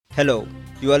Hello,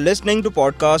 you are listening to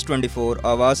Podcast 24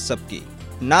 Awaaz Sabki.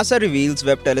 NASA reveals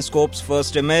Webb telescope's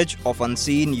first image of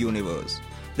unseen universe.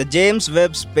 The James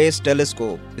Webb Space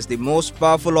Telescope is the most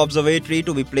powerful observatory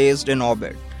to be placed in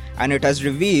orbit, and it has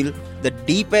revealed the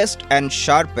deepest and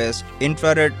sharpest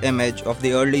infrared image of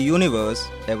the early universe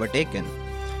ever taken.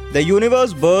 The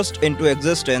universe burst into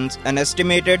existence an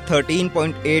estimated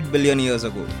 13.8 billion years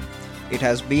ago. It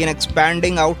has been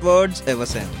expanding outwards ever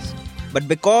since. But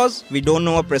because we don't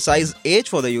know a precise age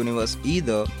for the universe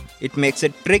either, it makes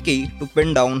it tricky to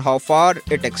pin down how far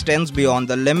it extends beyond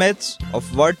the limits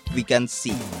of what we can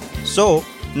see. So,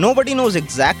 nobody knows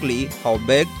exactly how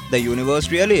big the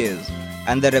universe really is,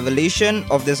 and the revelation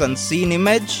of this unseen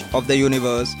image of the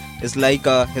universe is like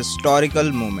a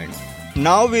historical moment.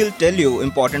 Now we'll tell you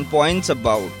important points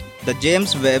about the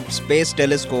James Webb Space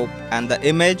Telescope and the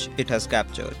image it has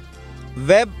captured.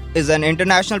 Webb is an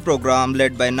international program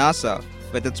led by NASA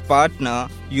with its partner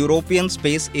European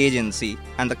Space Agency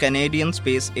and the Canadian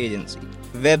Space Agency.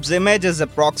 Webb's image is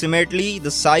approximately the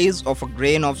size of a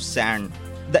grain of sand.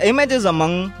 The image is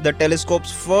among the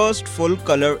telescope's first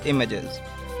full-color images.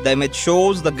 The image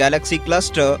shows the galaxy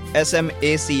cluster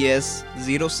SMACS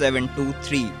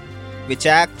 0723, which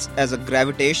acts as a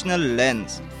gravitational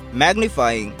lens,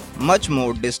 magnifying much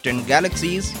more distant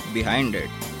galaxies behind it.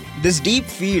 This deep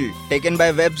field taken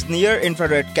by Webb's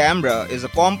near-infrared camera is a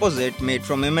composite made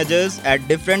from images at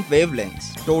different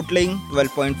wavelengths, totaling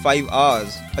 12.5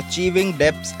 hours, achieving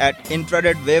depths at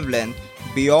infrared wavelength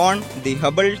beyond the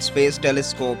Hubble Space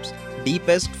Telescope's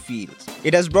deepest fields.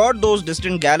 It has brought those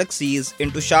distant galaxies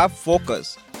into sharp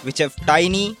focus, which have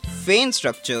tiny, faint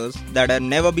structures that have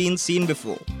never been seen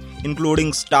before,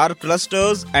 including star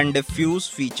clusters and diffuse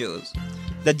features.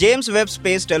 The James Webb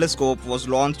Space Telescope was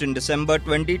launched in December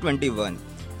 2021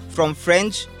 from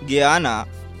French Guiana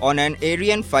on an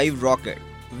Ariane 5 rocket.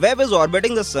 Webb is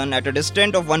orbiting the Sun at a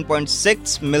distance of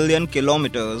 1.6 million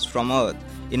kilometers from Earth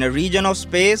in a region of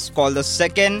space called the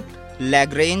second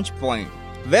Lagrange point.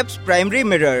 Webb's primary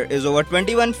mirror is over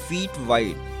 21 feet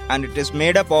wide, and it is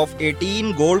made up of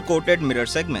 18 gold-coated mirror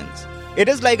segments. It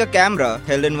is like a camera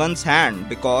held in one's hand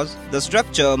because the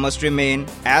structure must remain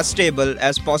as stable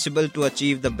as possible to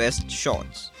achieve the best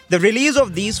shots. The release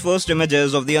of these first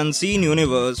images of the unseen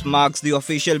universe marks the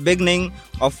official beginning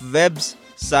of Webb's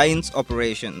science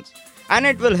operations, and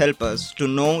it will help us to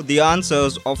know the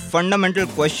answers of fundamental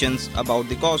questions about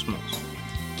the cosmos.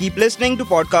 Keep listening to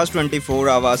Podcast 24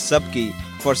 Awaaz Sabki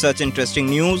for such interesting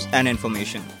news and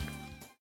information.